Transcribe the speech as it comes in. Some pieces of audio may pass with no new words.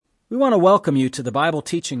We want to welcome you to the Bible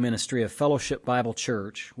teaching ministry of Fellowship Bible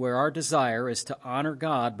Church, where our desire is to honor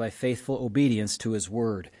God by faithful obedience to His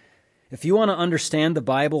Word. If you want to understand the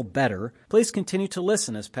Bible better, please continue to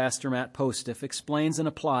listen as Pastor Matt Postiff explains and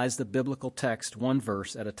applies the biblical text one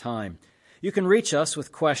verse at a time. You can reach us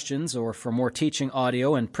with questions or for more teaching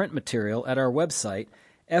audio and print material at our website,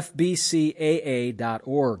 fbcaa.org.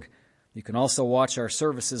 You can also watch our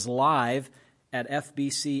services live at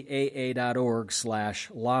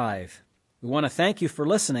fbcaa.org/live. We want to thank you for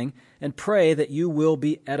listening and pray that you will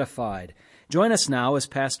be edified. Join us now as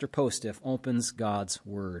Pastor Postiff opens God's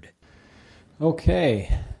Word.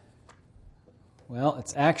 Okay. Well,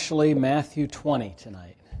 it's actually Matthew 20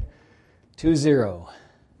 tonight. 2-0.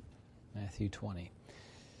 Matthew 20.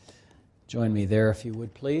 Join me there if you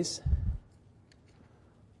would, please.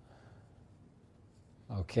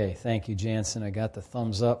 Okay, thank you, Jansen. I got the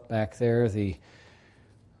thumbs up back there. The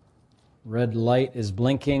red light is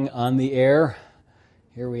blinking on the air.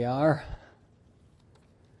 Here we are.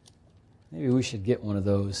 Maybe we should get one of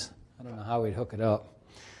those. I don't know how we'd hook it up,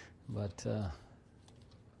 but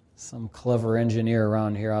some clever engineer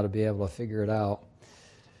around here ought to be able to figure it out.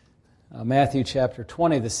 Matthew chapter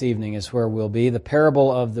 20 this evening is where we'll be, the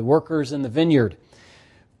parable of the workers in the vineyard.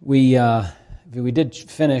 We did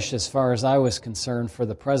finish, as far as I was concerned, for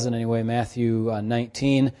the present anyway, Matthew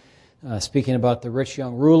 19, speaking about the rich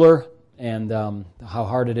young ruler and how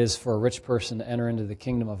hard it is for a rich person to enter into the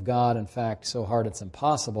kingdom of God. In fact, so hard it's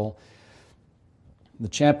impossible. The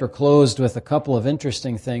chapter closed with a couple of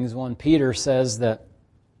interesting things. One, Peter says that,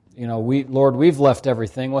 Lord, we've left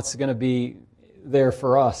everything. What's going to be there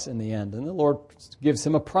for us in the end? And the Lord gives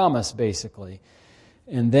him a promise, basically.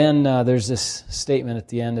 And then there's this statement at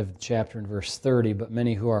the end of the chapter in verse 30, but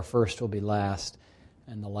many who are first will be last,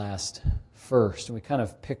 and the last first. And we kind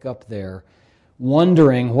of pick up there,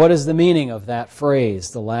 wondering what is the meaning of that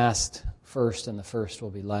phrase, the last first and the first will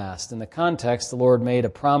be last. In the context, the Lord made a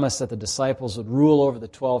promise that the disciples would rule over the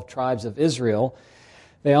 12 tribes of Israel.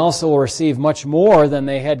 They also will receive much more than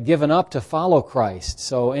they had given up to follow Christ.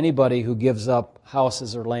 So anybody who gives up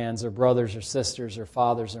houses or lands or brothers or sisters or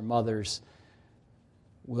fathers or mothers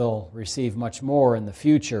will receive much more in the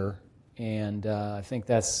future, and I think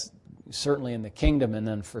that's certainly in the kingdom, and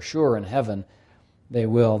then for sure in heaven they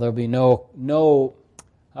will. There'll be no,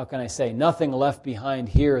 how can I say, nothing left behind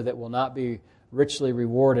here that will not be richly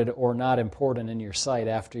rewarded or not important in your sight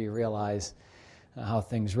after you realize how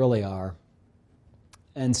things really are.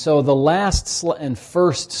 And so the last and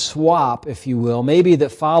first swap, if you will, maybe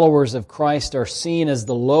that followers of Christ are seen as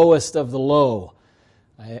the lowest of the low.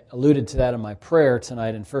 I alluded to that in my prayer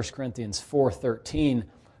tonight in 1 Corinthians 4:13.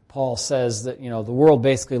 Paul says that, the world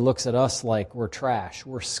basically looks at us like we're trash.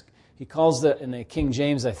 He calls that, in the King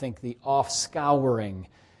James, I think, the off-scouring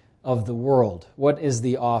of the world. What is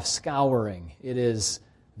the off-scouring? It is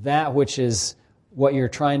that which is what you're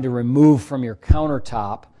trying to remove from your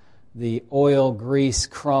countertop, the oil, grease,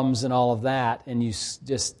 crumbs, and all of that, and you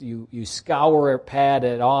scour it, pad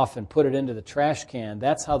it off, and put it into the trash can.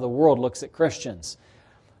 That's how the world looks at Christians.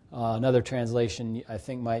 Another translation, I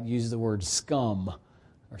think, might use the word scum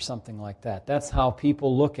or something like that. That's how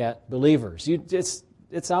people look at believers. It's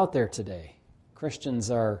out there today.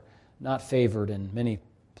 Christians are not favored in many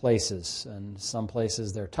places, and some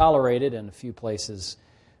places they're tolerated, and a few places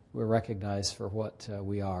we're recognized for what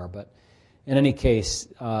we are. But in any case,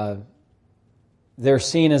 they're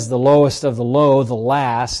seen as the lowest of the low, the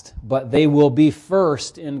last, but they will be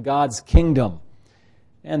first in God's kingdom.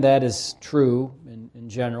 And that is true in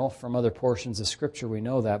general. From other portions of Scripture we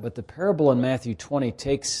know that. But the parable in Matthew 20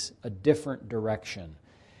 takes a different direction.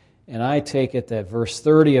 And I take it that verse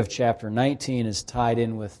 30 of chapter 19 is tied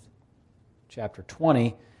in with chapter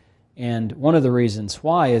 20. And one of the reasons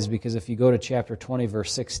why is because if you go to chapter 20,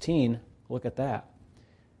 verse 16, look at that.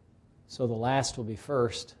 So the last will be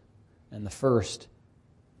first, and the first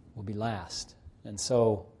will be last. And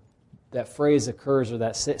so that phrase occurs, or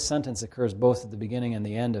that sentence occurs both at the beginning and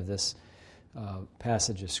the end of this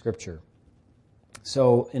passage of Scripture.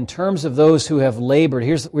 So in terms of those who have labored,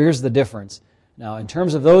 here's the difference. Now, in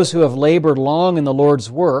terms of those who have labored long in the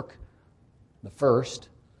Lord's work, the first,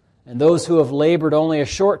 and those who have labored only a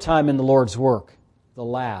short time in the Lord's work, the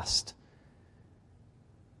last.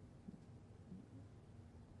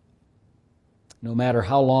 No matter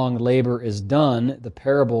how long labor is done, the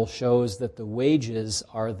parable shows that the wages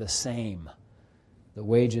are the same. The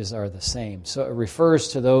wages are the same. So it refers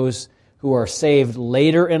to those who are saved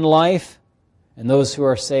later in life and those who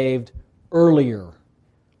are saved earlier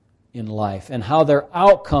in life, and how their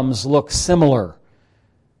outcomes look similar.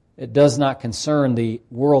 It does not concern the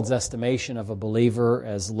world's estimation of a believer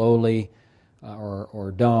as lowly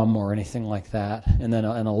or dumb or anything like that, and then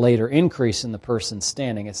a later increase in the person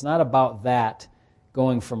standing. It's not about that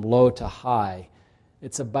going from low to high.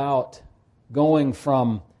 It's about going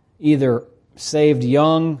from either saved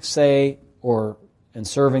young, say, and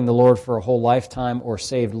serving the Lord for a whole lifetime, or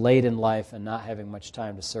saved late in life and not having much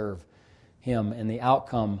time to serve Him, and the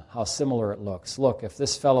outcome, how similar it looks. Look, if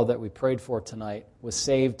this fellow that we prayed for tonight was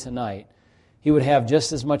saved tonight, he would have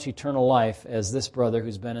just as much eternal life as this brother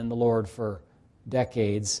who's been in the Lord for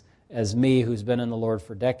decades, as me who's been in the Lord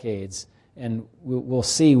for decades. And we'll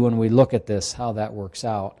see when we look at this how that works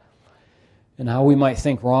out and how we might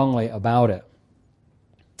think wrongly about it.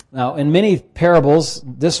 Now, in many parables,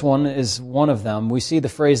 this one is one of them, we see the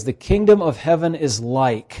phrase, the kingdom of heaven is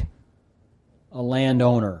like a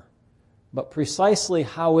landowner. But precisely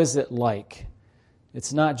how is it like?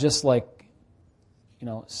 It's not just like,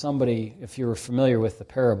 somebody, if you're familiar with the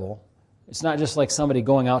parable, it's not just like somebody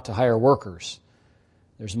going out to hire workers.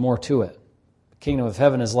 There's more to it. The kingdom of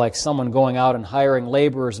heaven is like someone going out and hiring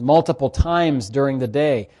laborers multiple times during the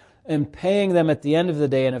day and paying them at the end of the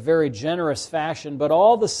day in a very generous fashion, but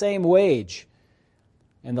all the same wage.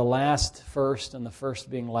 And the last first, and the first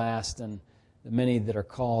being last, and the many that are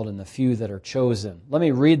called and the few that are chosen. Let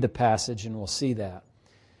me read the passage and we'll see that.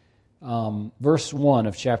 Verse 1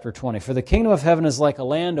 of chapter 20. For the kingdom of heaven is like a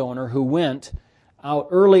landowner who went out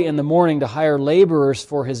early in the morning to hire laborers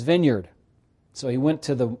for his vineyard. So he went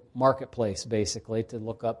to the marketplace, basically, to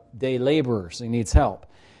look up day laborers. He needs help.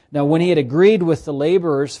 Now, when he had agreed with the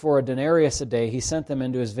laborers for a denarius a day, he sent them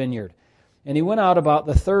into his vineyard. And he went out about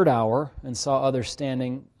the third hour and saw others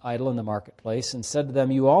standing idle in the marketplace and said to them,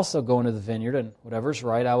 you also go into the vineyard, and whatever's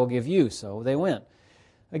right I will give you. So they went.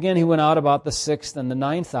 Again, he went out about the 6th and the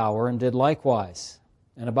 9th hour and did likewise.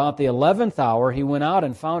 And about the 11th hour he went out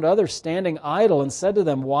and found others standing idle and said to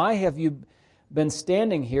them, why have you been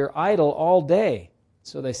standing here idle all day?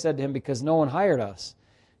 So they said to him, because no one hired us.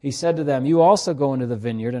 He said to them, you also go into the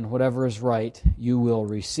vineyard, and whatever is right you will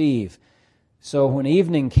receive. So when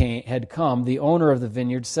evening had come, the owner of the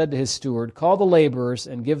vineyard said to his steward, call the laborers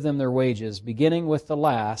and give them their wages, beginning with the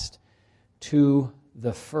last to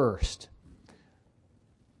the first.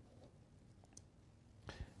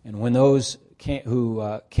 And when those who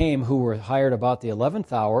were hired about the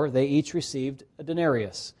 11th hour, they each received a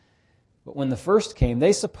denarius. But when the first came,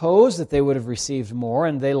 they supposed that they would have received more,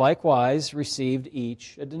 and they likewise received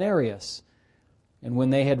each a denarius. And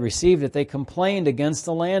when they had received it, they complained against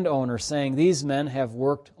the landowner, saying, these men have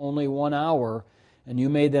worked only 1 hour, and you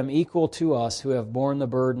made them equal to us who have borne the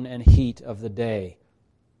burden and heat of the day.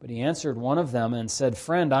 But he answered one of them and said,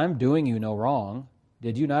 friend, I am doing you no wrong.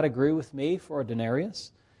 Did you not agree with me for a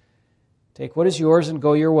denarius? Take what is yours and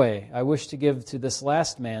go your way. I wish to give to this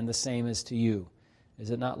last man the same as to you. Is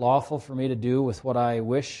it not lawful for me to do with what I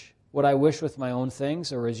wish with my own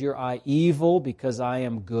things? Or is your eye evil because I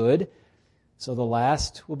am good? So the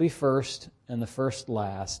last will be first, and the first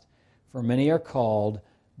last. For many are called,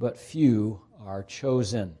 but few are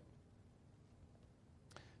chosen.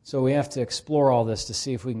 So we have to explore all this to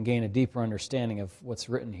see if we can gain a deeper understanding of what's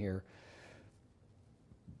written here.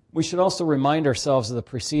 We should also remind ourselves of the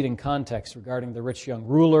preceding context regarding the rich young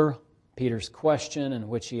ruler, Peter's question in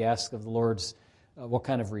which he asked of the Lord's what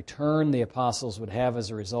kind of return the apostles would have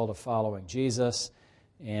as a result of following Jesus.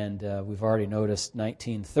 And we've already noticed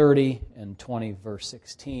 19:30 and 20 verse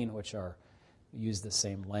 16, which use the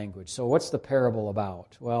same language. So what's the parable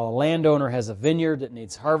about? Well, a landowner has a vineyard that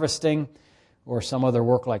needs harvesting or some other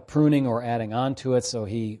work like pruning or adding on to it. So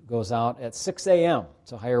he goes out at 6 a.m.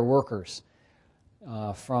 to hire workers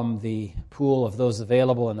from the pool of those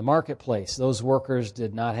available in the marketplace. Those workers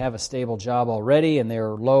did not have a stable job already, and they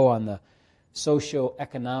were low on the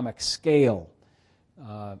socioeconomic scale.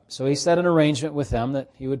 So he set an arrangement with them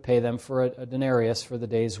that he would pay them for a denarius for the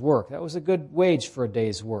day's work. That was a good wage for a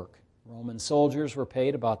day's work. Roman soldiers were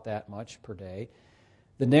paid about that much per day.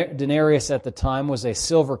 The denarius at the time was a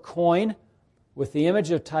silver coin with the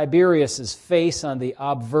image of Tiberius's face on the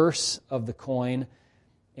obverse of the coin,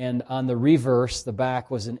 and on the reverse, the back,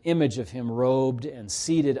 was an image of him robed and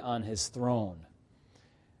seated on his throne.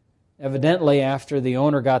 Evidently, after the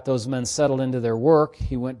owner got those men settled into their work,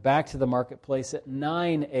 he went back to the marketplace at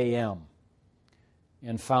 9 a.m.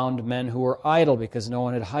 and found men who were idle because no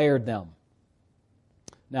one had hired them.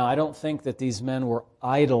 Now, I don't think that these men were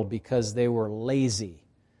idle because they were lazy.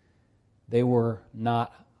 They were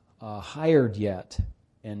not hired yet,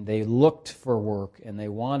 and they looked for work, and they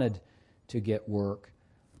wanted to get work.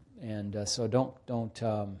 And so don't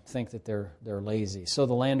think that they're lazy. So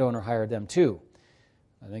the landowner hired them too.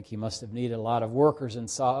 I think he must have needed a lot of workers and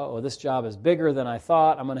saw, this job is bigger than I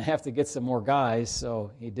thought. I'm going to have to get some more guys,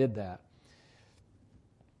 so he did that.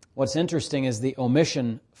 What's interesting is the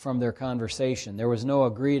omission from their conversation. There was no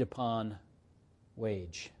agreed upon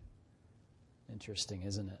wage. Interesting,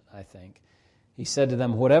 isn't it, I think? He said to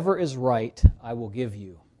them, "Whatever is right, I will give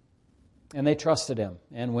you." And they trusted him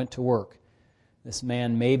and went to work. This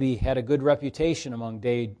man maybe had a good reputation among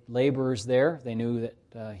day laborers there. They knew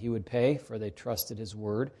that he would pay, for they trusted his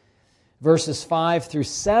word. Verses 5 through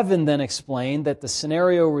 7 then explain that the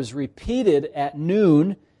scenario was repeated at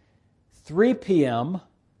noon, 3 p.m.,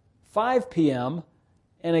 5 p.m.,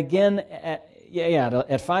 and again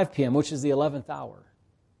at 5 p.m., which is the 11th hour.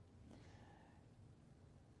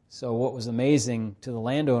 So what was amazing to the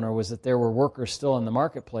landowner was that there were workers still in the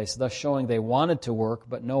marketplace, thus showing they wanted to work,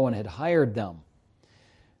 but no one had hired them.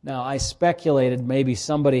 Now, I speculated maybe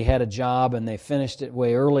somebody had a job and they finished it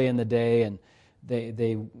way early in the day, and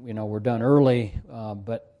they were done early,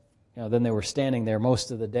 but then they were standing there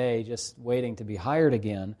most of the day just waiting to be hired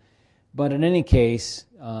again. But in any case,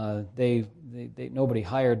 nobody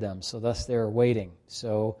hired them, so thus they were waiting.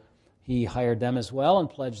 So he hired them as well and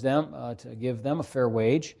pledged them to give them a fair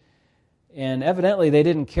wage. And evidently they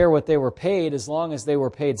didn't care what they were paid as long as they were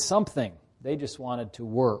paid something. They just wanted to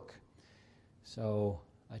work. So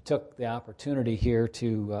I took the opportunity here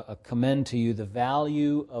to commend to you the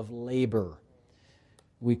value of labor.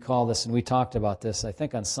 We call this, and we talked about this, I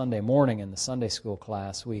think, on Sunday morning in the Sunday school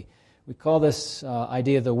class. We call this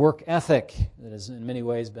idea of the work ethic that has in many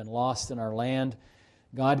ways been lost in our land.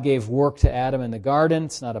 God gave work to Adam in the garden.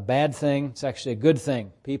 It's not a bad thing. It's actually a good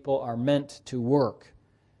thing. People are meant to work.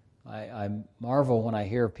 I marvel when I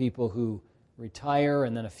hear people who retire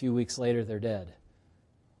and then a few weeks later they're dead.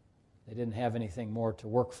 They didn't have anything more to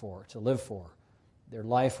work for, to live for. Their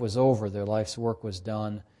life was over. Their life's work was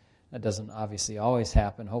done. That doesn't obviously always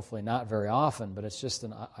happen, hopefully not very often, but it's just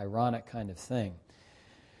an ironic kind of thing.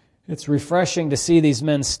 It's refreshing to see these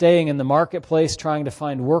men staying in the marketplace, trying to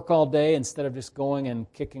find work all day instead of just going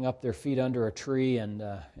and kicking up their feet under a tree and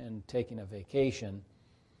taking a vacation.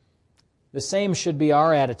 The same should be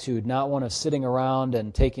our attitude, not one of sitting around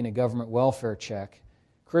and taking a government welfare check.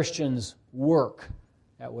 Christians work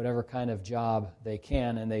at whatever kind of job they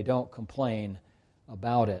can, and they don't complain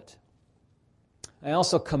about it. I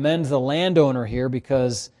also commend the landowner here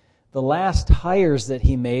because the last hires that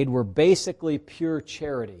he made were basically pure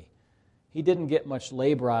charity. He didn't get much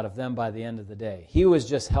labor out of them by the end of the day. He was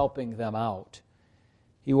just helping them out.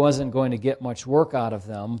 He wasn't going to get much work out of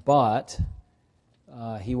them, but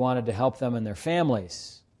he wanted to help them and their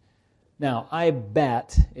families. Now, I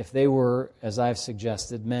bet if they were, as I've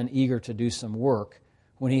suggested, men eager to do some work,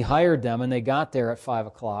 when he hired them and they got there at 5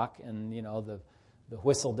 o'clock and, the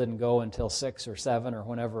whistle didn't go until 6 or 7 or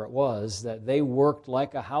whenever it was, that they worked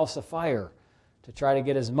like a house afire to try to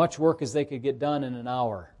get as much work as they could get done in an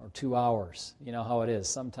hour or 2 hours. You know how it is.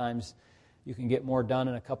 Sometimes you can get more done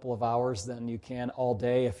in a couple of hours than you can all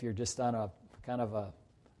day if you're just on a kind of a,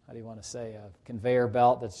 a conveyor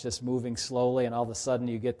belt that's just moving slowly, and all of a sudden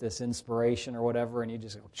you get this inspiration or whatever, and you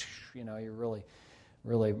just go, you're really,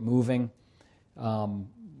 really moving.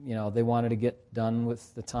 They wanted to get done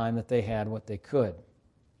with the time that they had what they could.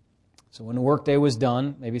 So when the workday was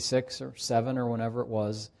done, maybe 6 or 7 or whenever it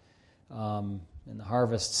was, in the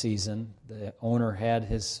harvest season, the owner had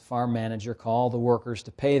his farm manager call the workers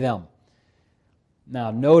to pay them. Now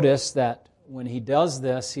notice that when he does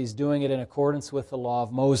this, he's doing it in accordance with the law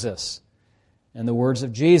of Moses and the words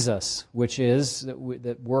of Jesus, which is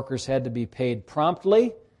that workers had to be paid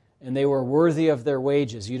promptly and they were worthy of their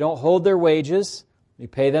wages. You don't hold their wages. You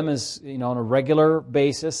pay them as on a regular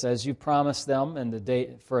basis as you promised them.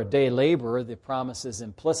 And for a day laborer, the promise is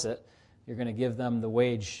implicit. You're going to give them the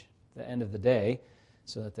wage at the end of the day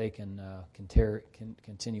so that they can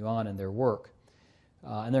continue on in their work.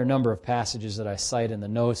 And there are a number of passages that I cite in the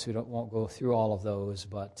notes. We won't go through all of those,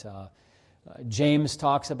 but James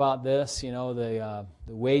talks about this. The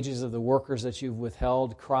wages of the workers that you've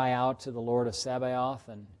withheld, cry out to the Lord of Sabaoth,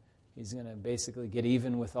 and He's going to basically get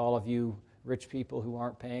even with all of you rich people who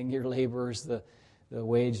aren't paying your laborers the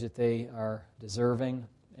wage that they are deserving.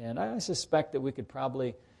 And I suspect that we could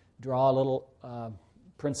probably draw a little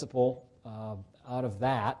principle out of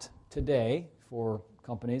that today for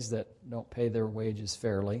companies that don't pay their wages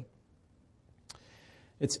fairly.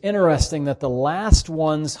 It's interesting that the last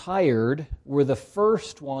ones hired were the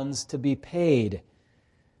first ones to be paid.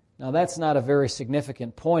 Now, that's not a very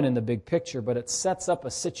significant point in the big picture, but it sets up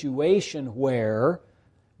a situation where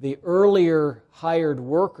the earlier hired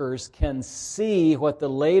workers can see what the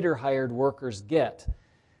later hired workers get.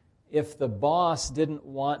 If the boss didn't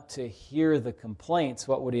want to hear the complaints,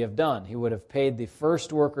 what would he have done? He would have paid the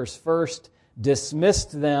first workers first,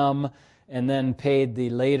 dismissed them, and then paid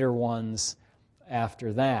the later ones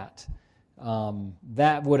after that.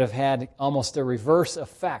 That would have had almost a reverse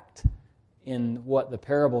effect in what the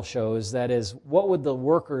parable shows. That is, what would the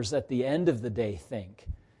workers at the end of the day think?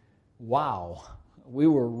 Wow, we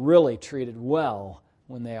were really treated well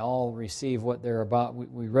when they all receive what they're about.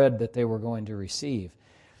 We read that they were going to receive.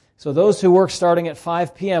 So those who worked starting at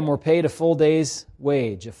 5 p.m. were paid a full day's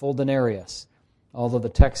wage, a full denarius. Although the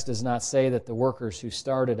text does not say that the workers who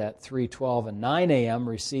started at 3, 12, and 9 a.m.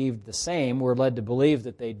 received the same, we're led to believe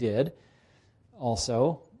that they did.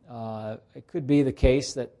 Also, it could be the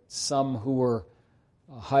case that some who were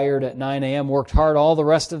hired at 9 a.m. worked hard all the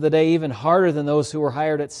rest of the day, even harder than those who were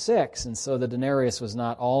hired at 6. And so the denarius was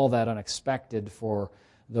not all that unexpected for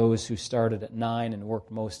those who started at 9 and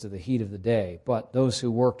worked most of the heat of the day. But those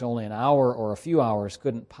who worked only an hour or a few hours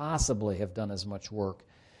couldn't possibly have done as much work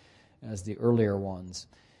as the earlier ones.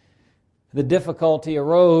 The difficulty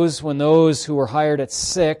arose when those who were hired at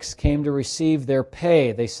 6 came to receive their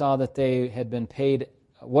pay. They saw that they had been paid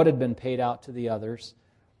what had been paid out to the others,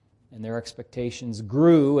 and their expectations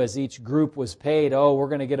grew as each group was paid. Oh, we're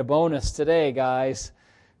going to get a bonus today, guys.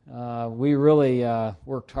 We really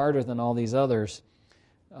worked harder than all these others.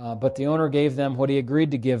 But the owner gave them what he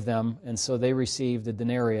agreed to give them, and so they received a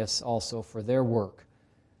denarius also for their work.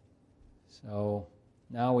 So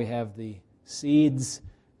now we have the seeds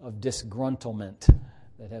of disgruntlement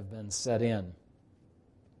that have been set in.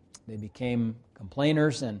 They became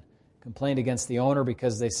complainers and complained against the owner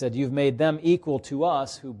because they said, "You've made them equal to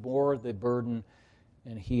us who bore the burden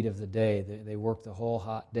and heat of the day." They worked the whole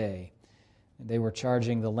hot day. And they were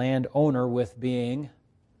charging the landowner with being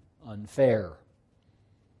unfair.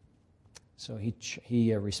 So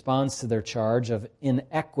he responds to their charge of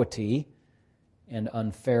inequity and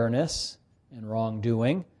unfairness and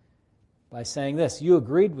wrongdoing by saying this: "You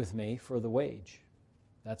agreed with me for the wage.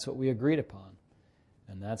 That's what we agreed upon."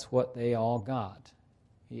 And that's what they all got.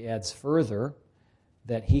 He adds further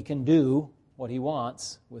that he can do what he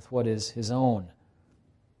wants with what is his own.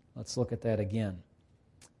 Let's look at that again.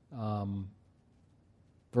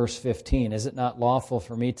 Verse 15, "Is it not lawful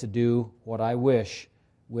for me to do what I wish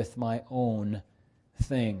with my own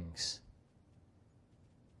things?"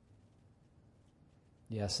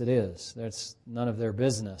 Yes, it is. That's none of their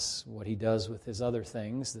business what he does with his other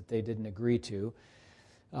things that they didn't agree to.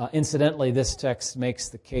 Incidentally, this text makes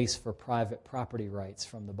the case for private property rights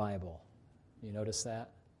from the Bible. You notice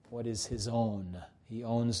that? What is his own? He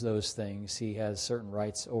owns those things. He has certain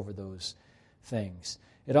rights over those things.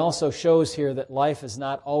 It also shows here that life is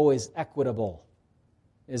not always equitable,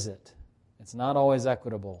 is it? It's not always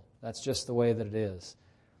equitable. That's just the way that it is.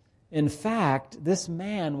 In fact, this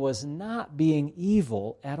man was not being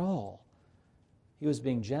evil at all. He was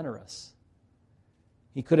being generous.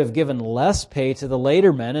 He could have given less pay to the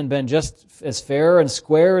later men and been just as fair and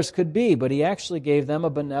square as could be, but he actually gave them a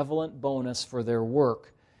benevolent bonus for their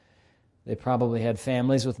work. They probably had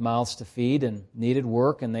families with mouths to feed and needed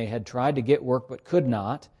work, and they had tried to get work but could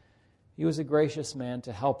not. He was a gracious man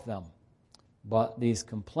to help them. But these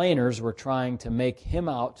complainers were trying to make him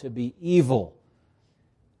out to be evil.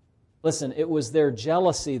 Listen, it was their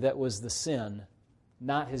jealousy that was the sin,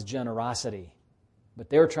 not his generosity. But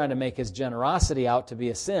they were trying to make his generosity out to be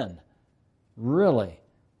a sin. Really?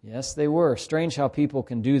 Yes, they were. Strange how people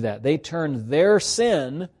can do that. They turned their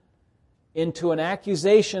sin into an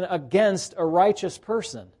accusation against a righteous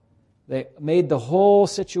person. They made the whole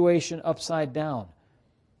situation upside down.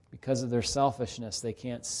 Because of their selfishness, they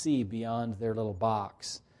can't see beyond their little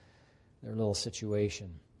box, their little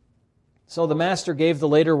situation. So the master gave the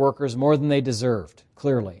later workers more than they deserved,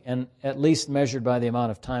 clearly, and at least measured by the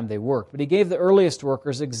amount of time they worked. But he gave the earliest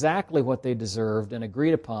workers exactly what they deserved and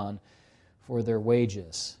agreed upon for their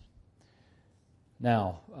wages.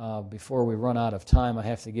 Now, before we run out of time, I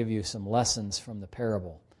have to give you some lessons from the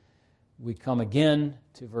parable. We come again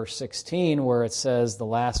to verse 16 where it says, "The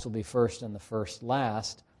last will be first and the first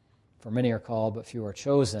last. For many are called, but few are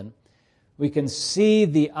chosen." We can see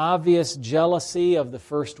the obvious jealousy of the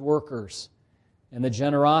first workers and the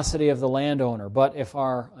generosity of the landowner. But if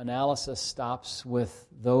our analysis stops with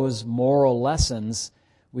those moral lessons,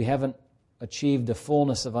 we haven't achieved the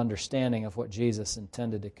fullness of understanding of what Jesus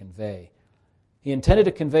intended to convey. He intended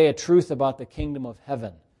to convey a truth about the kingdom of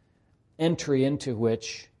heaven, entry into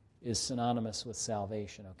which is synonymous with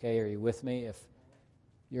salvation. Okay, are you with me? If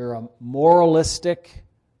you're a moralistic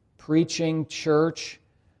preaching church,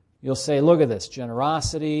 you'll say, look at this,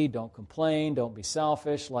 generosity, don't complain, don't be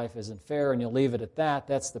selfish, life isn't fair, and you'll leave it at that.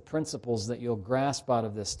 That's the principles that you'll grasp out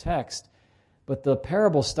of this text. But the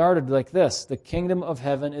parable started like this: the kingdom of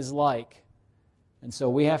heaven is like. And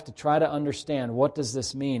so we have to try to understand, what does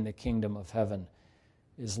this mean, the kingdom of heaven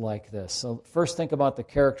is like this. So first think about the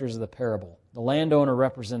characters of the parable. The landowner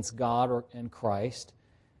represents God and Christ.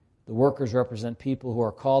 The workers represent people who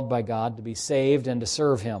are called by God to be saved and to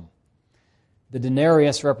serve Him. The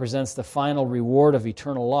denarius represents the final reward of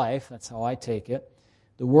eternal life. That's how I take it.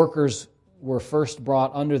 The workers were first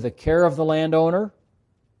brought under the care of the landowner,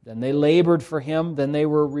 then they labored for him, then they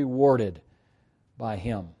were rewarded by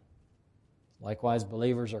him. Likewise,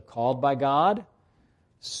 believers are called by God,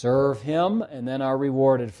 serve Him, and then are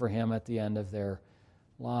rewarded for Him at the end of their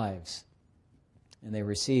lives. And they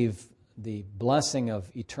receive the blessing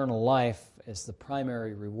of eternal life as the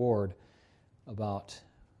primary reward about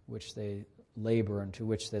which they labor and to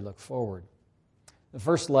which they look forward. The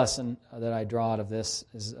first lesson that I draw out of this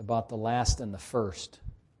is about the last and the first,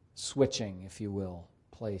 switching, if you will,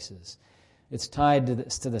 places. It's tied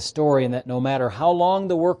to the story in that no matter how long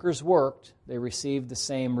the workers worked, they received the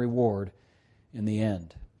same reward in the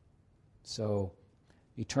end. So,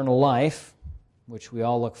 eternal life, which we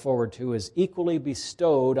all look forward to, is equally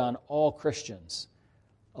bestowed on all Christians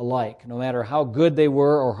alike, no matter how good they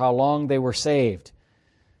were or how long they were saved.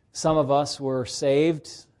 Some of us were saved,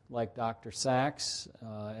 like Dr. Sachs,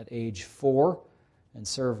 at age 4 and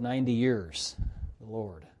served 90 years, the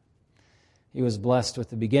Lord. He was blessed with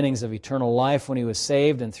the beginnings of eternal life when he was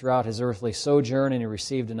saved and throughout his earthly sojourn, and he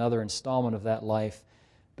received another installment of that life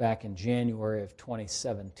back in January of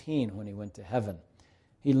 2017 when he went to heaven.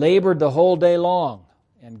 He labored the whole day long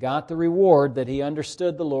and got the reward that he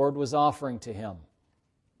understood the Lord was offering to him,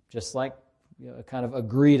 just like kind of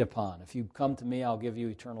agreed upon. If you come to me, I'll give you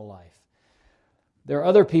eternal life. There are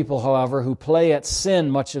other people, however, who play at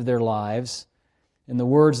sin much of their lives. In the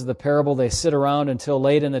words of the parable, they sit around until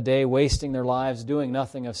late in the day, wasting their lives, doing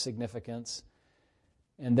nothing of significance,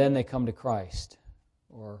 and then they come to Christ.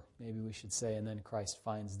 Or maybe we should say, and then Christ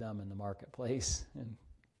finds them in the marketplace and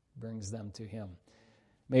brings them to Him.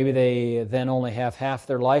 Maybe they then only have half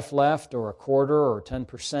their life left, or a quarter, or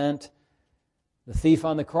 10%. The thief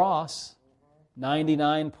on the cross,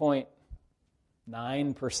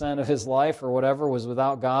 99.9% of his life or whatever was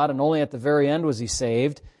without God, and only at the very end was he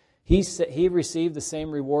saved. He received the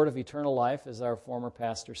same reward of eternal life as our former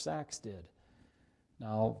Pastor Sachs did.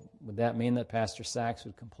 Now, would that mean that Pastor Sachs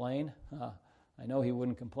would complain? I know he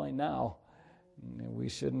wouldn't complain now. We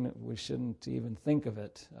shouldn't even think of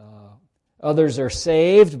it. Others are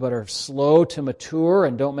saved but are slow to mature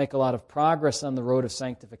and don't make a lot of progress on the road of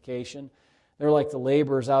sanctification. They're like the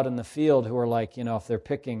laborers out in the field who are like, if they're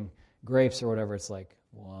picking grapes or whatever, it's like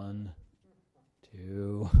 1,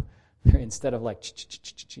 2, instead of like,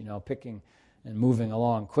 picking and moving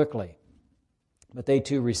along quickly. But they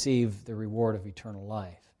too receive the reward of eternal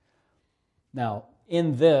life. Now,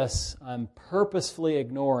 in this, I'm purposefully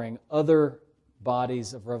ignoring other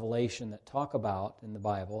bodies of revelation that talk about, in the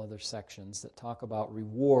Bible, other sections that talk about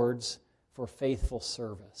rewards for faithful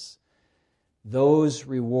service. Those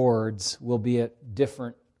rewards will be at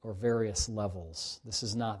different or various levels. This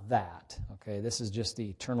is not that, okay? This is just the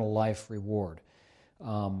eternal life reward.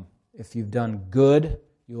 If you've done good,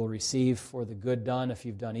 you will receive for the good done. If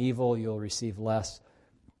you've done evil, you'll receive less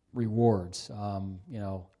rewards.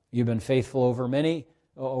 You've been faithful over many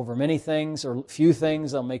things or few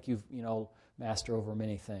things, I'll make you, master over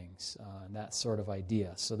many things, and that sort of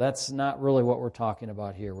idea. So that's not really what we're talking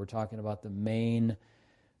about here. We're talking about the main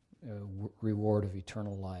reward of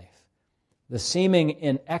eternal life. The seeming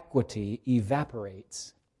inequity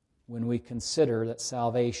evaporates when we consider that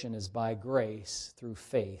salvation is by grace through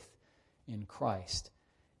faith in Christ,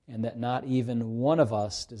 and that not even one of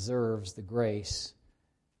us deserves the grace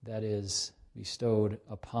that is bestowed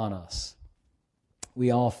upon us.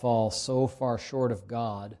 We all fall so far short of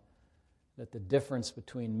God that the difference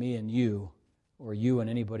between me and you, or you and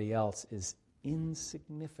anybody else, is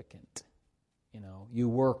insignificant. You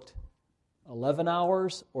worked 11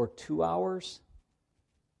 hours or 2 hours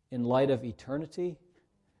in light of eternity.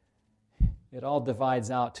 It all divides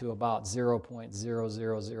out to about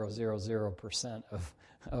 0.00000%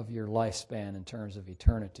 of your lifespan in terms of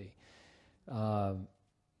eternity.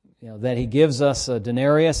 That He gives us a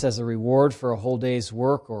denarius as a reward for a whole day's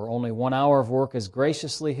work or only 1 hour of work is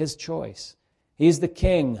graciously His choice. He's the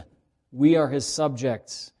King. We are His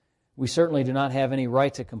subjects. We certainly do not have any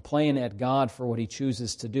right to complain at God for what He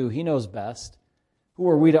chooses to do. He knows best. Who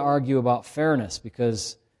are we to argue about fairness?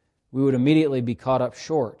 Because we would immediately be caught up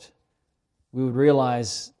short. We would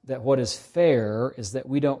realize that what is fair is that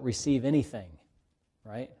we don't receive anything,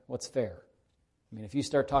 right? What's fair? If you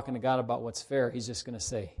start talking to God about what's fair, He's just going to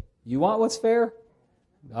say, you want what's fair?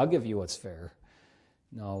 I'll give you what's fair.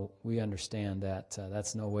 No, we understand that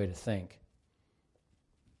that's no way to think.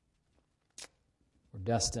 We're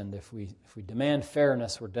destined, if we demand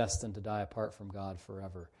fairness, we're destined to die apart from God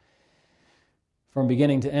forever. From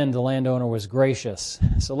beginning to end, the landowner was gracious.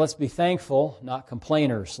 So let's be thankful, not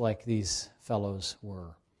complainers like these fellows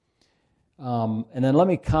were. And then let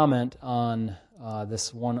me comment on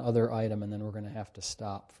this one other item, and then we're going to have to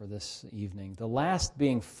stop for this evening. The last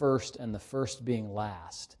being first and the first being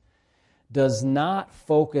last does not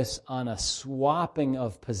focus on a swapping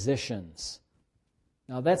of positions.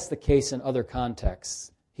 Now, that's the case in other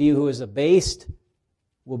contexts. He who is abased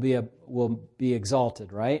will be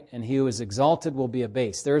exalted, right? And he who is exalted will be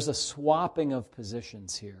abased. There's a swapping of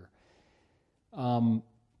positions here.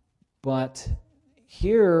 But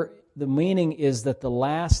here, the meaning is that the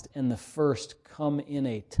last and the first come in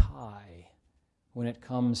a tie when it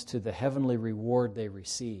comes to the heavenly reward they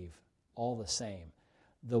receive, all the same.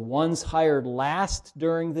 The ones hired last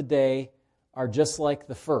during the day are just like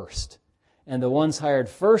the first. And the ones hired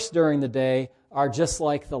first during the day are just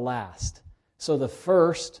like the last. So the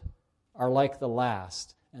first are like the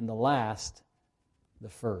last, and the last, the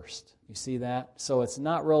first. You see that? So it's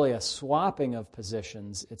not really a swapping of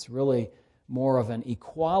positions. It's really more of an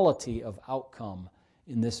equality of outcome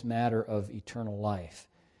in this matter of eternal life.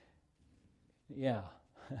 Yeah,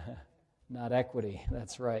 not equity.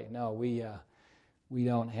 That's right. No, we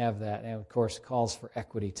don't have that. And of course, calls for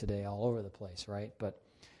equity today all over the place, right? But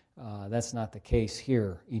that's not the case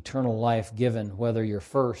here. Eternal life given whether you're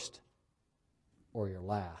first or you're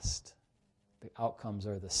last. The outcomes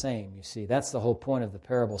are the same, you see. That's the whole point of the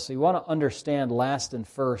parable. So you want to understand last and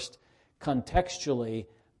first contextually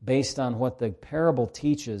based on what the parable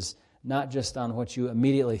teaches, not just on what you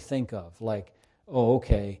immediately think of. Like, oh,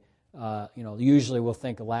 okay, usually we'll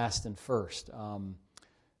think last and first.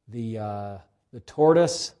 The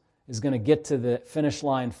tortoise is going to get to the finish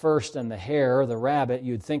line first, and the hare, the rabbit,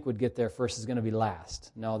 you'd think would get there first, is going to be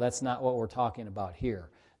last. No, that's not what we're talking about here.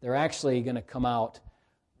 They're actually going to come out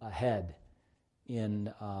ahead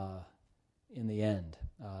in the end,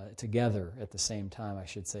 together at the same time, I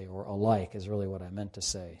should say, or alike is really what I meant to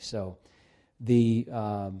say. So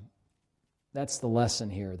that's the lesson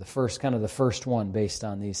here, the first one based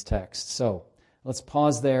on these texts. So let's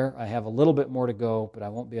pause there. I have a little bit more to go, but I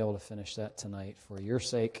won't be able to finish that tonight for your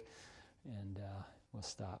sake, and we'll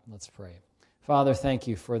stop. Let's pray. Father, thank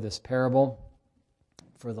you for this parable,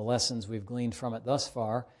 for the lessons we've gleaned from it thus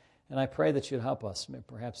far, and I pray that you'd help us.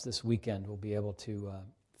 Perhaps this weekend we'll be able to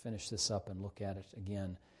finish this up and look at it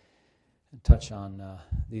again and touch on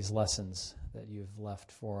these lessons that you've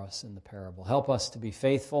left for us in the parable. Help us to be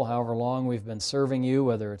faithful however long we've been serving you,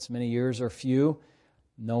 whether it's many years or few,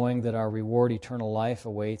 knowing that our reward, eternal life,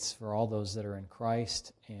 awaits for all those that are in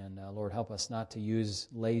Christ. And Lord, help us not to use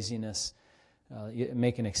laziness,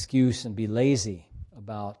 make an excuse and be lazy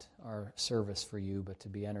about our service for you, but to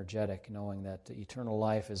be energetic, knowing that eternal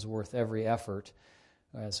life is worth every effort.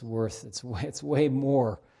 It's way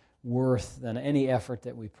more worth than any effort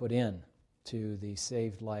that we put in to the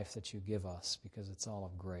saved life that you give us, because it's all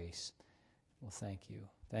of grace. Well, thank you.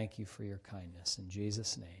 Thank you for your kindness. In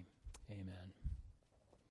Jesus' name, amen.